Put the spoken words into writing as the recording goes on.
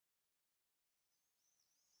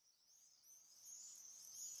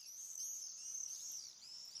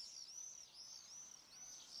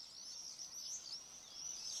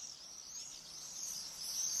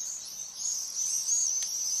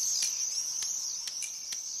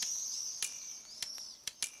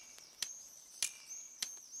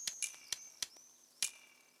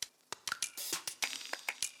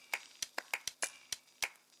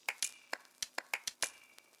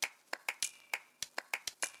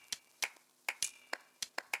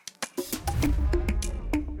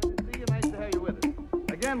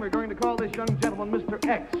again. We're going to call this young gentleman Mr.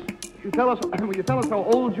 X. Will you tell us how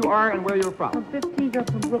old you are and where you're from? I'm 15, I'm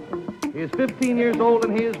from Brooklyn. He is 15 years old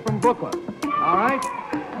and he is from Brooklyn. All right?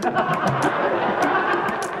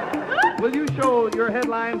 Will you show your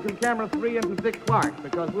headline to camera 3 and to Dick Clark,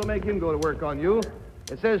 because we'll make him go to work on you.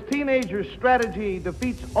 It says, teenager strategy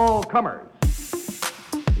defeats all comers.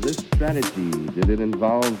 This strategy, did it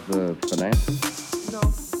involve finances? No.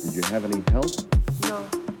 Did you have any help? No.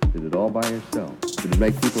 Did it all by yourself? Did it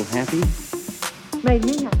make people happy? Made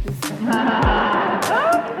me happy.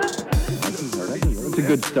 It's a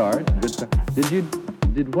good start.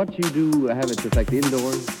 Did what you do have its effect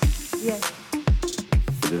indoors? Yes.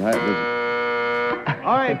 Did it have?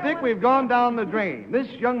 All right, Dick, we've gone down the drain. This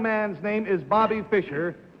young man's name is Bobby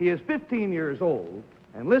Fischer. He is 15 years old.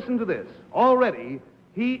 And listen to this. Already,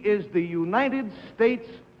 he is the United States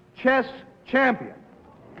chess champion.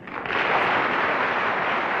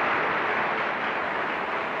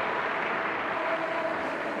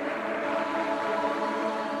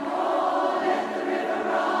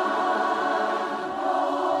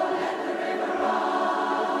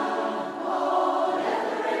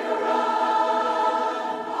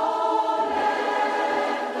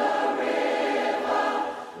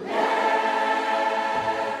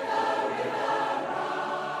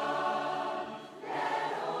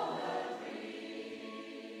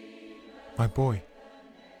 My boy,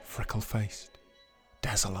 freckle-faced,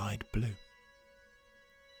 dazzle-eyed blue.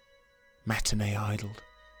 Matinee-idled,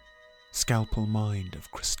 scalpel mind of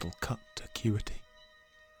crystal-cut acuity.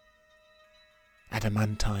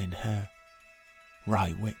 Adamantine hair,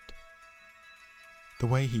 wry wit. The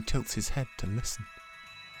way he tilts his head to listen.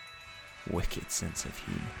 Wicked sense of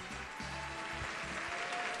humour.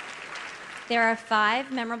 There are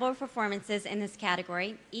 5 memorable performances in this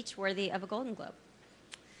category, each worthy of a Golden Globe.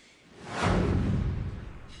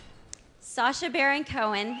 Sacha Baron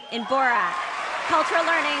Cohen in Borat, Cultural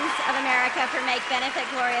Learnings of America for Make Benefit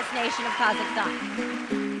Glorious Nation of Kazakhstan.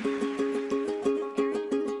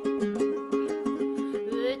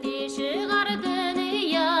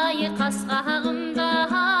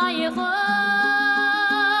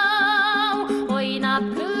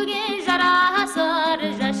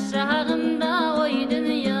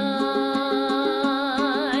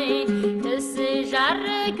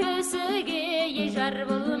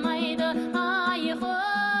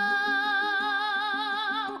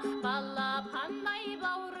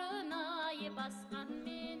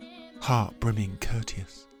 Heart-brimming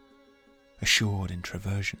courteous, assured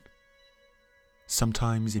introversion,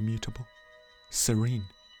 sometimes immutable, serene,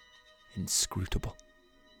 inscrutable.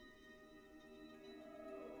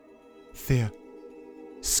 Thea,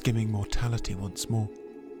 skimming mortality once more.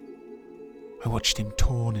 I watched him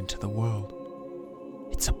torn into the world.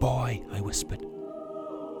 "It's a boy," I whispered,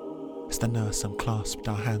 as the nurse unclasped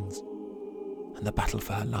our hands and the battle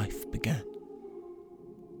for her life began.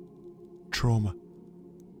 Trauma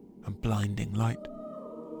and blinding light.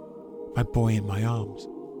 My boy in my arms,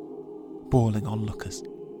 bawling onlookers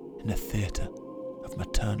in a theatre of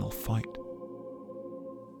maternal fight.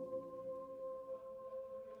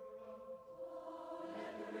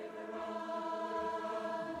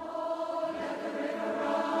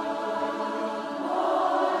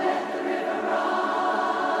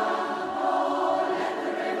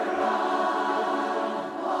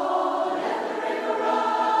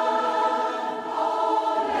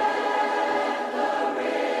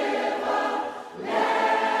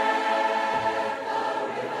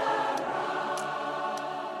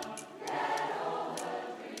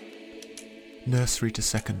 Nursery to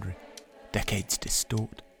secondary, decades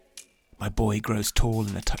distort. My boy grows tall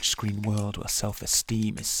in a touchscreen world where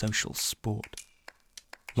self-esteem is social sport.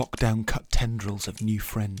 Lockdown cut tendrils of new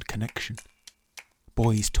friend connection.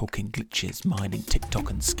 Boys talking glitches, mining TikTok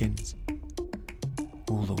and skins.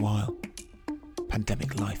 All the while,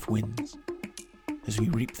 pandemic life wins, as we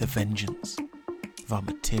reap the vengeance of our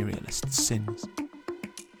materialist sins.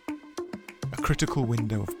 A critical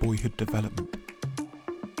window of boyhood development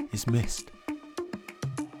is missed.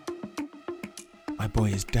 My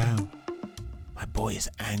boy is down. My boy is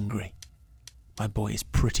angry. My boy is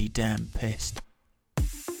pretty damn pissed.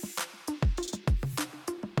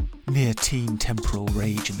 Near teen temporal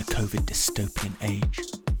rage in the COVID dystopian age.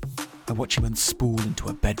 I watch him unspool into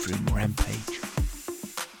a bedroom rampage.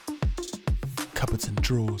 Cupboards and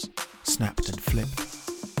drawers snapped and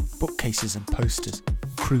flipped. Bookcases and posters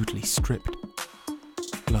crudely stripped.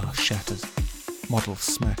 Glass shatters. Models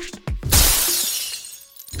smashed.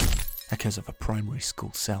 Echoes of a primary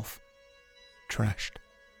school self, trashed.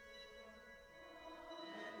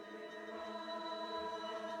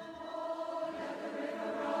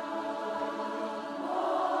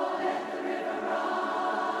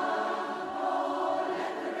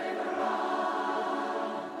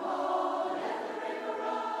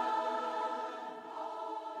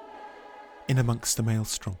 In amongst the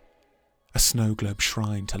maelstrom, a snow globe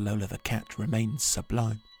shrine to Lola the cat remains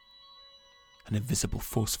sublime, an invisible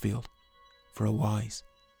force field for a wise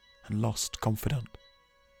and lost confidant.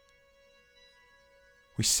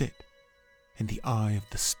 We sit in the eye of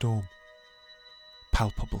the storm.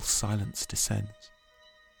 Palpable silence descends,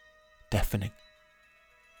 deafening,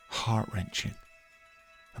 heart-wrenching,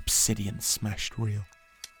 obsidian smashed real.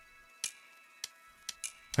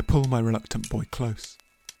 I pull my reluctant boy close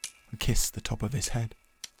and kiss the top of his head.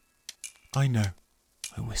 I know,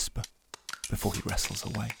 I whisper, before he wrestles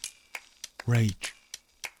away. Rage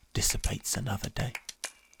dissipates another day.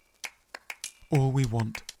 All we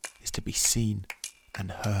want is to be seen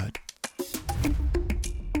and heard.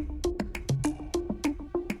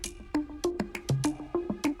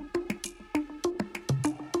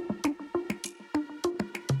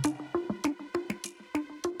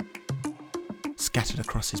 Scattered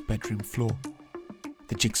across his bedroom floor,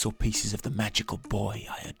 the jigsaw pieces of the magical boy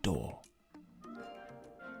I adore.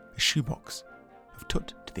 A shoebox of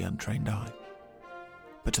Tut to the untrained eye,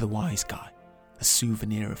 but to the wise guy, a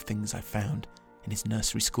souvenir of things I found in his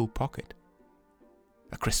nursery school pocket.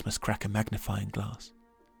 A Christmas cracker magnifying glass,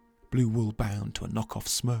 blue wool bound to a knockoff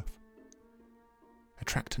Smurf. A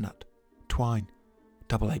tractor nut, twine,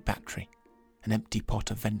 AA battery, an empty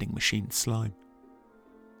pot of vending machine slime.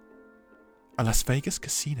 A Las Vegas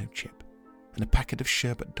casino chip and a packet of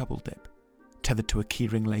sherbet double dip, tethered to a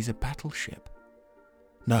keyring laser battleship.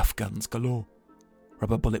 Nerf guns galore,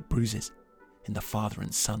 rubber bullet bruises in the father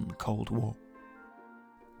and son Cold War.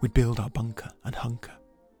 We'd build our bunker and hunker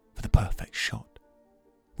for the perfect shot,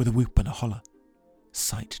 with a whoop and a holler,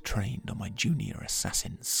 sight trained on my junior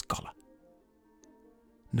assassin scholar.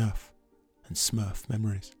 Nerf and Smurf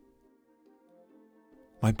memories.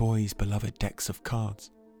 My boy's beloved decks of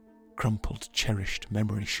cards, crumpled, cherished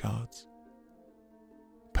memory shards.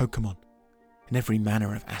 Pokemon in every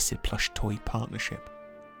manner of acid plush toy partnership.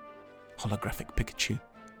 Holographic Pikachu,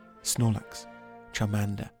 Snorlax,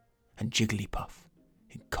 Charmander, and Jigglypuff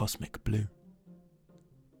in cosmic blue.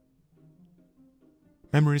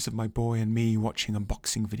 Memories of my boy and me watching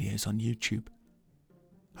unboxing videos on YouTube,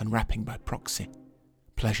 unwrapping by proxy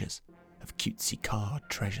pleasures of cutesy card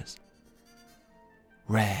treasures.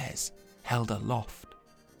 Rares held aloft,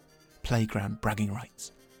 playground bragging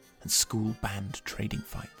rights and school band trading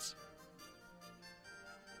fights.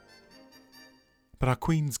 But our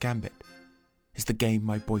Queen's Gambit is the game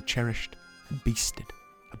my boy cherished and beasted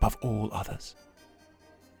above all others.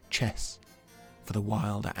 Chess for the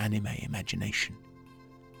wilder anime imagination.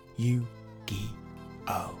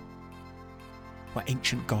 Yu-Gi-Oh! Where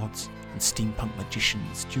ancient gods and steampunk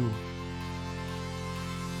magicians duel.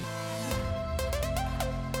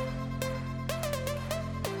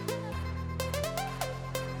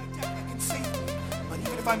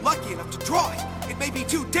 If I'm lucky enough to draw it, it may be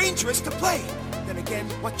too dangerous to play. Then again,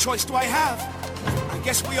 what choice do I have? I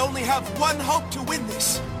guess we only have one hope to win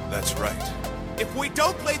this. That's right. If we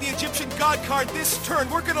don't play the Egyptian god card this turn,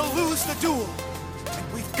 we're gonna lose the duel.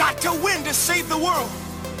 And we've got to win to save the world.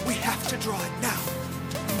 We have to draw it now.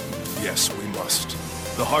 Yes, we must.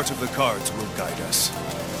 The heart of the cards will guide us.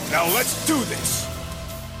 Now let's do this!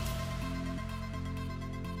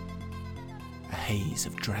 A haze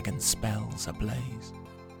of dragon spells ablaze.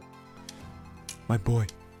 My boy,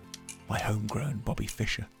 my homegrown Bobby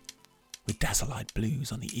Fischer, with dazzle-eyed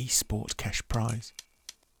blues on the eSport cash prize.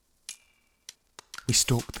 We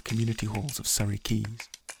stalk the community halls of Surrey Quays,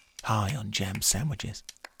 high on jam sandwiches,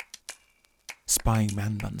 spying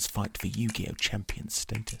man-buns fight for Yu-Gi-Oh! Champion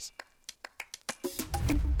status.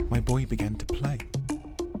 My boy began to play.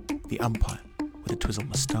 The umpire, with a twizzle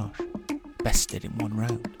moustache, bested in one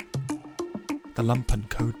round. The lumpen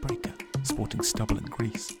codebreaker, sporting stubble and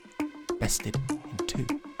grease, bested in two.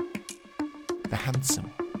 The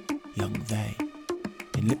handsome young they,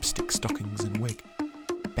 in lipstick, stockings and wig,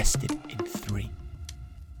 bested in three.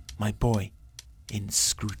 My boy,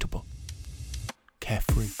 inscrutable,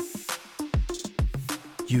 carefree.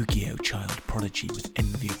 Yu-Gi-Oh! Child prodigy with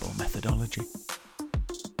enviable methodology.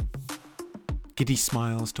 Giddy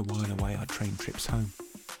smiles to while away our train trips home.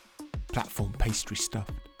 Platform pastry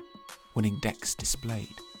stuffed, winning decks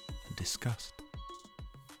displayed and discussed.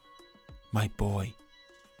 My boy,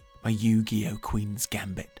 my Yu-Gi-Oh! Queen's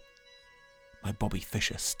Gambit, my Bobby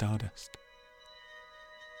Fischer Stardust.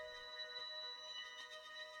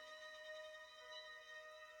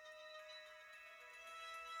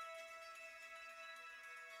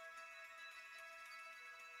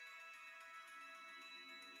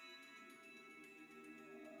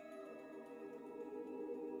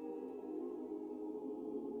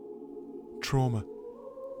 Trauma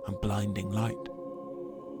and blinding light,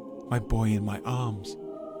 My boy in my arms,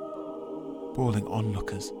 bawling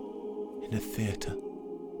onlookers in a theatre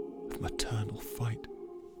of maternal fight.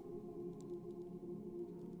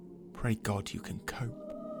 Pray God you can cope.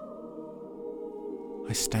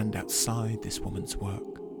 I stand outside this woman's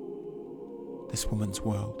work, this woman's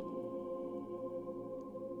world.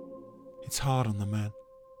 It's hard on the man.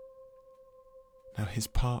 Now his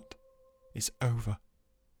part is over.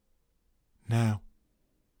 Now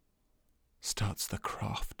starts the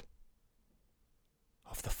craft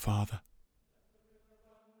of the father.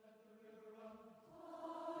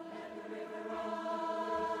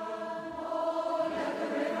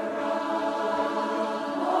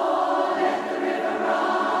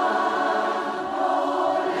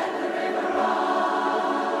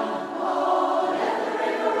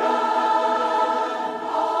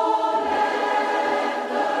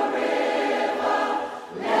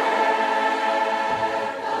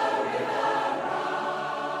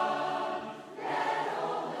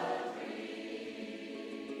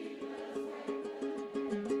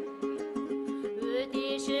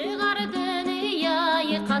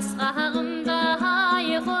 Қасқағымда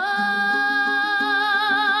айқау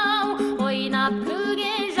ойнап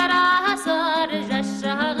күлген жарасар жас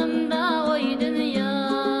шағымда ой дүние-ай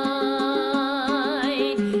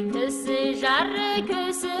кісі жары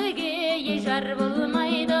кісіге жар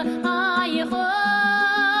болмайды айқау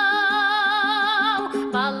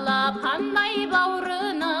балап қандай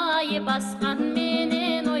бауырына басқан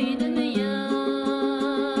менен ой дүние-ай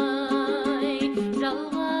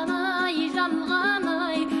жалғанай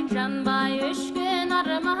жанбай өшкен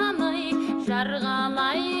арманый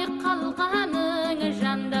жарғалай қалғаның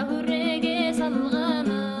жанда хүреге салғаный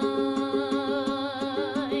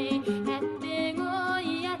әттең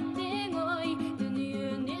ой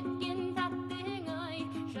дүниен еткен тәттең ой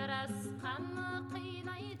жарасқаны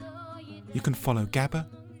қинайды. You can follow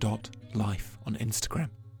gabba.life on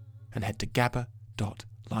Instagram and head to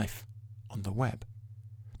gabba.life on the web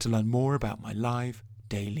to learn more about my live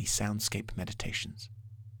daily soundscape meditations.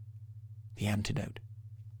 The antidote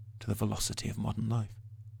to the velocity of modern life.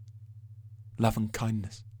 Love and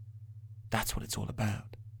kindness. That's what it's all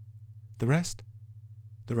about. The rest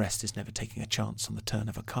is never taking a chance on the turn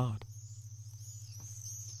of a card.